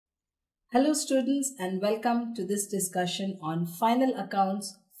Hello students and welcome to this discussion on final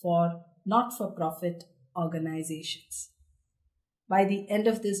accounts for not-for-profit organizations. By the end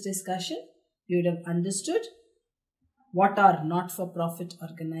of this discussion, you would have understood what are not-for-profit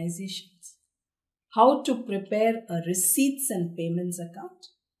organizations, how to prepare a receipts and payments account,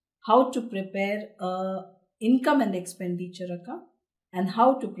 how to prepare a income and expenditure account, and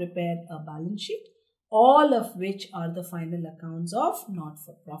how to prepare a balance sheet, all of which are the final accounts of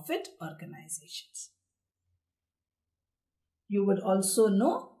not-for-profit organizations. You would also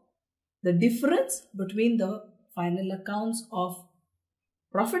know the difference between the final accounts of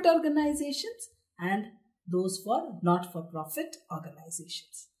profit organizations and those for not-for-profit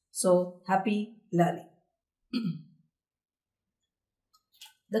organizations. So, happy learning.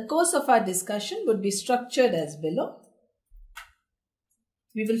 The course of our discussion would be structured as below.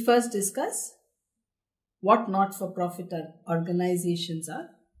 We will first discuss what not-for-profit organizations are,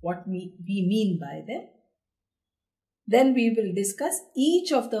 what we mean by them. Then we will discuss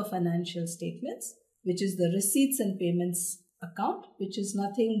each of the financial statements, which is the receipts and payments account, which is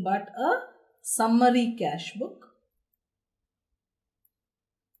nothing but a summary cash book.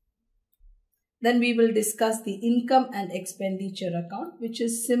 Then we will discuss the income and expenditure account, which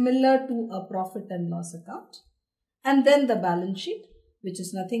is similar to a profit and loss account. And then the balance sheet, which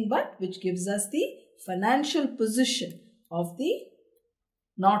is nothing but which gives us the financial position of the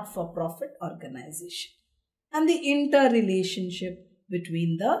not-for-profit organization and the interrelationship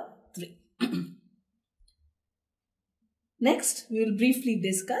between the three. Next, we will briefly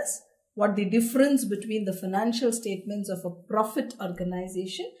discuss what the difference between the financial statements of a profit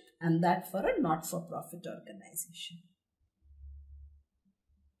organization and that for a not-for-profit organization.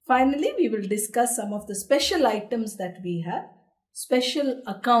 Finally, we will discuss some of the special items that we have, special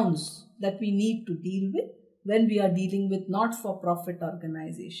accounts that we need to deal with when we are dealing with not-for-profit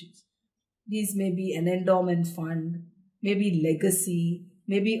organizations. These may be an endowment fund, maybe legacy,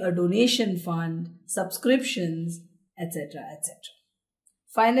 maybe a donation fund, subscriptions, etc., etc.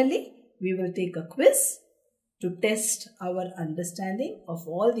 Finally, we will take a quiz to test our understanding of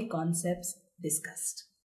all the concepts discussed.